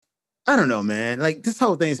I don't know, man. Like this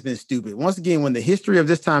whole thing's been stupid. Once again, when the history of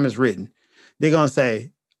this time is written, they're gonna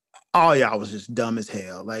say, "Oh, y'all was just dumb as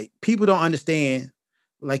hell." Like people don't understand,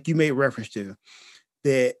 like you made reference to,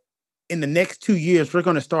 that in the next 2 years we're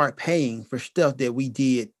gonna start paying for stuff that we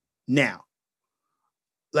did now.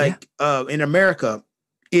 Yeah. Like in America,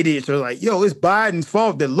 idiots are like, "Yo, it's Biden's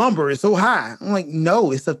fault that lumber is so high." I'm like,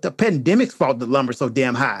 "No, it's the pandemic's fault that lumber is so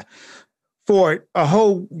damn high." For a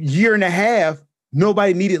whole year and a half,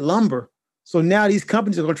 nobody needed lumber. So now these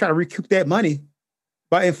companies are going to try to recoup that money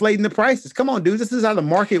by inflating the prices. Come on, dude. This is how the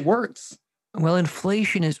market works. Well,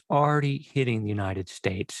 inflation is already hitting the United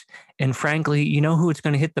States. And frankly, you know who it's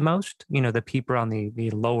going to hit the most? The people on the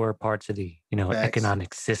lower parts of the, Facts.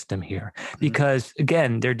 economic system here. Mhm. Because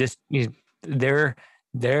again, they're just, their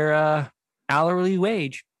hourly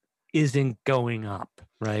wage isn't going up,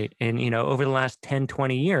 right? And, over the last 10,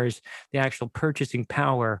 20 years, the actual purchasing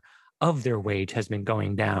power of their wage has been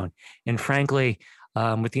going down. And frankly,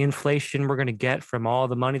 with the inflation we're going to get from all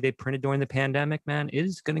the money they printed during the pandemic, man, it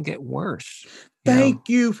is going to get worse. Thank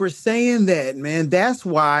you for saying that, man. That's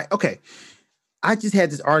why. Okay. I just had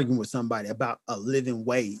this argument with somebody about a living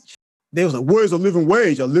wage. They was like, "What is a living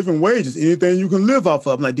wage? A living wage is anything you can live off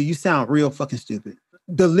of." I'm like, "Do you sound real fucking stupid?"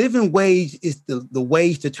 The living wage is the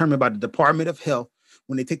wage determined by the Department of Health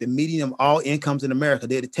when they take the median of all incomes in America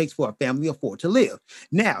that it takes for a family of four to live.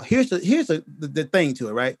 Now, here's the thing to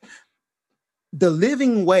it, right? The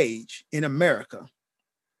living wage in America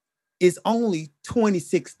is only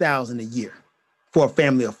 $26,000 a year for a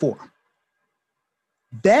family of four.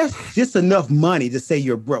 That's just enough money to say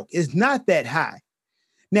you're broke. It's not that high.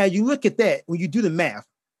 Now, you look at that, when you do the math,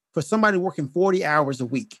 for somebody working 40 hours a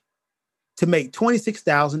week to make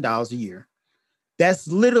 $26,000 a year, that's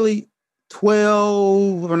literally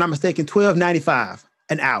 12, if I'm not mistaken, $12.95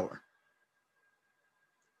 an hour.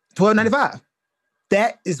 $12.95.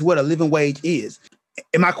 That is what a living wage is.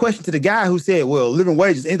 And my question to the guy who said, "Well, living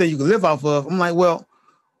wage is anything you can live off of," I'm like, "Well,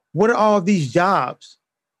 what are all these jobs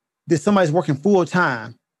that somebody's working full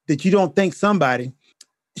time that you don't think somebody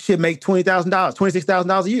should make $20,000,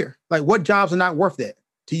 $26,000 a year? Like, what jobs are not worth that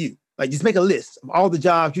to you? Like, just make a list of all the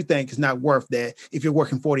jobs you think is not worth that if you're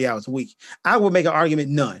working 40 hours a week." I would make an argument,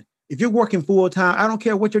 none. If you're working full time, I don't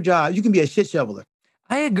care what your job, you can be a shit shoveler.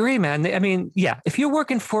 I agree, man. I mean, yeah, if you're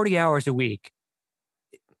working 40 hours a week,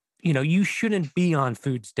 you shouldn't be on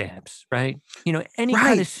food stamps, right? Any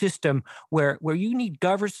kind of Right. system where you need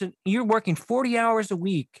government, you're working 40 hours a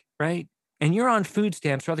week, right? And you're on food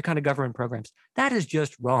stamps or other kind of government programs. That is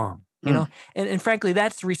just wrong, Mm. And frankly,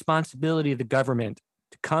 that's the responsibility of the government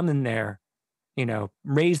to come in there,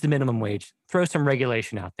 raise the minimum wage, throw some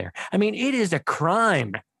regulation out there. I mean, it is a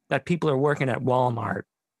crime that people are working at Walmart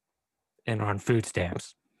and on food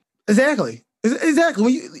stamps. Exactly.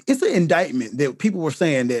 Exactly. It's an indictment that people were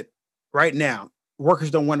saying that right now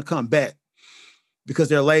workers don't want to come back because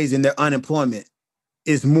they're lazy and their unemployment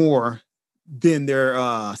is more than their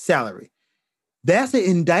salary. That's an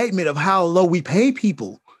indictment of how low we pay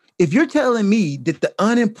people. If you're telling me that the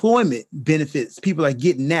unemployment benefits people are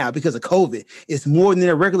getting now because of COVID is more than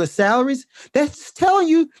their regular salaries, that's telling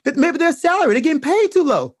you that maybe their salary, they're getting paid too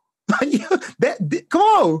low. Come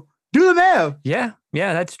on, do the math. Yeah,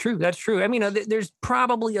 that's true. That's true. I mean, there's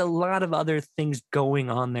probably a lot of other things going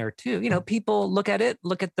on there too. People look at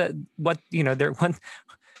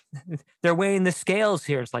they're weighing the scales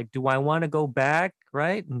here. It's like, do I want to go back,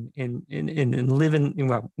 right, and live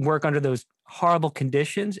in work under those horrible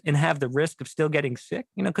conditions and have the risk of still getting sick?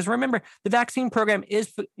 Because remember, the vaccine program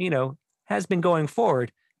has been going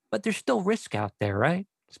forward, but there's still risk out there, right?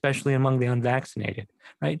 Especially among the unvaccinated,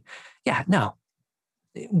 right? Yeah, no.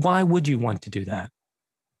 Why would you want to do that?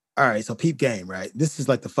 All right, so peep game, right? This is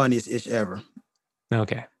like the funniest ish ever.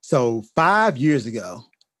 Okay. So 5 years ago,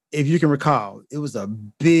 if you can recall, it was a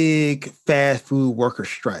big fast food worker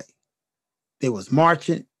strike. They was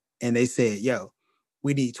marching and they said, "Yo,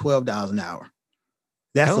 we need $12 an hour."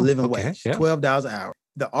 That's the living wage, yeah. $12 an hour.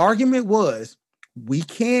 The argument was, we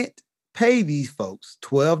can't pay these folks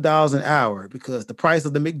 $12 an hour because the price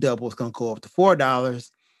of the McDouble is going to go up to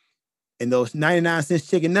 $4, and those 99-cent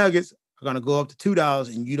chicken nuggets are going to go up to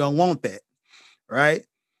 $2, and you don't want that, right?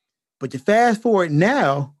 But you fast forward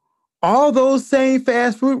now, all those same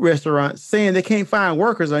fast food restaurants saying they can't find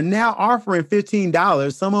workers are now offering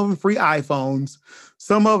 $15, some of them free iPhones,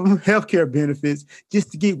 some of them healthcare benefits,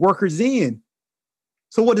 just to get workers in.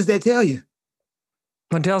 So what does that tell you?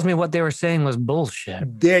 It tells me what they were saying was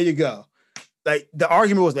bullshit. There you go. Like the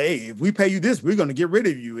argument was, hey, if we pay you this, we're going to get rid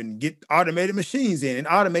of you and get automated machines in. And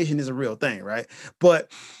automation is a real thing, right?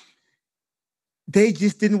 But they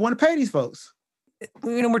just didn't want to pay these folks.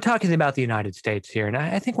 we're talking about the United States here. And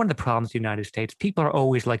I think one of the problems with the United States, people are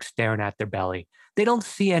always like staring at their belly. They don't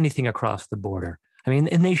see anything across the border. I mean,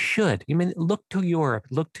 and they should. I mean, look to Europe,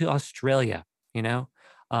 look to Australia,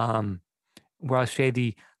 um, where I say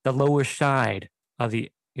the lower side of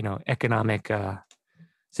the, economic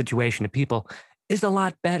situation of people is a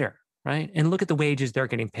lot better, right? And look at the wages they're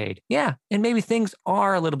getting paid. Yeah. And maybe things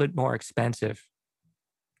are a little bit more expensive,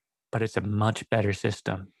 but it's a much better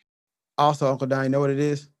system. Also, Uncle Don, you know what it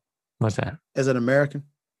is? What's that? As an American,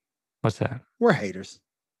 What's that? we're haters.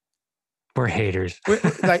 We're haters.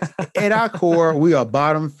 Like at our core, we are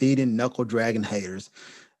bottom feeding, knuckle dragging haters.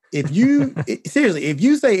 Seriously, if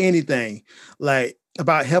you say anything like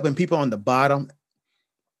about helping people on the bottom,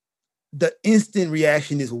 the instant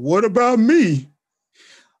reaction is, what about me?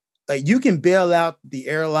 Like, you can bail out the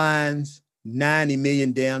airlines 90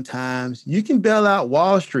 million damn times. You can bail out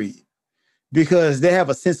Wall Street because they have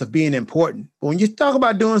a sense of being important. But when you talk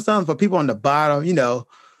about doing something for people on the bottom,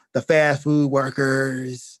 the fast food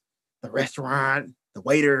workers, the restaurant, the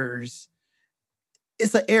waiters,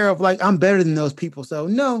 it's an air of like, I'm better than those people. So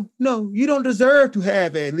no, you don't deserve to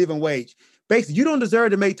have a living wage. Basically, you don't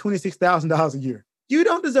deserve to make $26,000 a year. You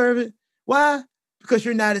don't deserve it. Why? Because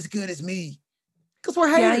you're not as good as me. Because we're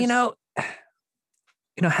haters.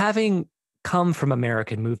 Yeah, having come from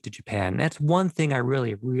America and moved to Japan, that's one thing I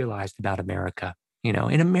really realized about America.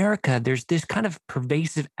 In America, there's this kind of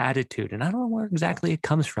pervasive attitude, and I don't know where exactly it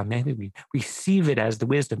comes from. Maybe we receive it as the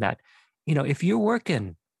wisdom that, if you're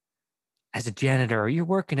working as a janitor or you're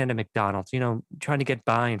working at a McDonald's, trying to get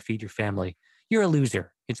by and feed your family, you're a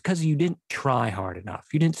loser. It's because you didn't try hard enough.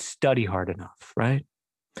 You didn't study hard enough, right?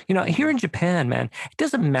 Here in Japan, man, it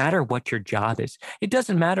doesn't matter what your job is. It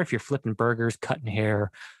doesn't matter if you're flipping burgers, cutting hair,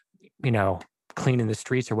 cleaning the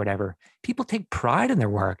streets or whatever. People take pride in their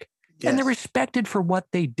work. Yes. And they're respected for what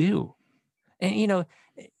they do. And,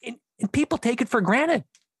 and people take it for granted.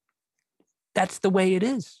 That's the way it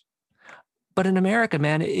is. But in America,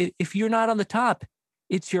 man, if you're not on the top,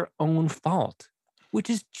 it's your own fault, which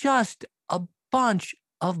is just a bunch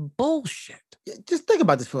of bullshit. Just think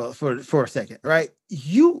about this for a second, right?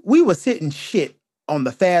 We were sitting shit on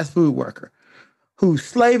the fast food worker who's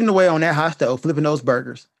slaving away on that hot stove, flipping those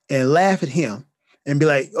burgers, and laugh at him and be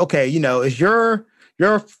like, okay, it's your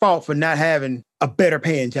fault for not having a better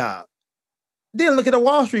paying job. Then look at a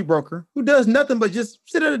Wall Street broker who does nothing but just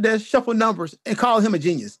sit at a desk, shuffle numbers, and call him a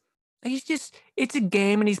genius. It's a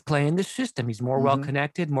game and he's playing the system. He's more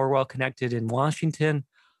well-connected in Washington.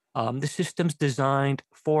 The system's designed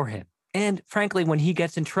for him. And frankly, when he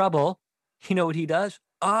gets in trouble, you know what he does?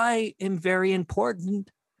 I am very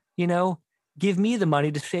important, give me the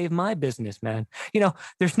money to save my business, man.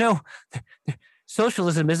 There's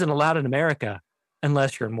socialism isn't allowed in America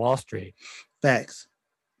unless you're in Wall Street. Facts.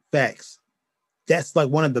 That's like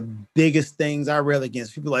one of the biggest things I rail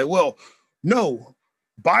against. People are like, well, no,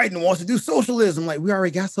 Biden wants to do socialism. Like, we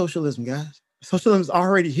already got socialism, guys. Socialism is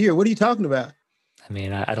already here. What are you talking about? I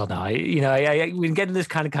mean, I don't know. We get in this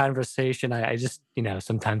kind of conversation. I just,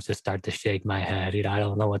 sometimes just start to shake my head. I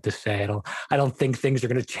don't know what to say. I don't think things are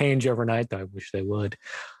going to change overnight, though I wish they would.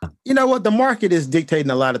 You know what? The market is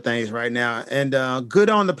dictating a lot of things right now. And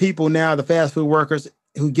good on the people now, the fast food workers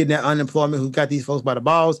who get that unemployment, who got these folks by the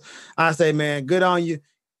balls. I say, man, good on you.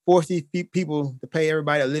 Force these people to pay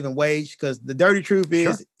everybody a living wage, because the dirty truth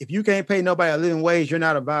is, if you can't pay nobody a living wage, you're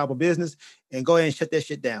not a viable business, and go ahead and shut that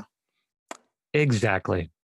shit down. Exactly.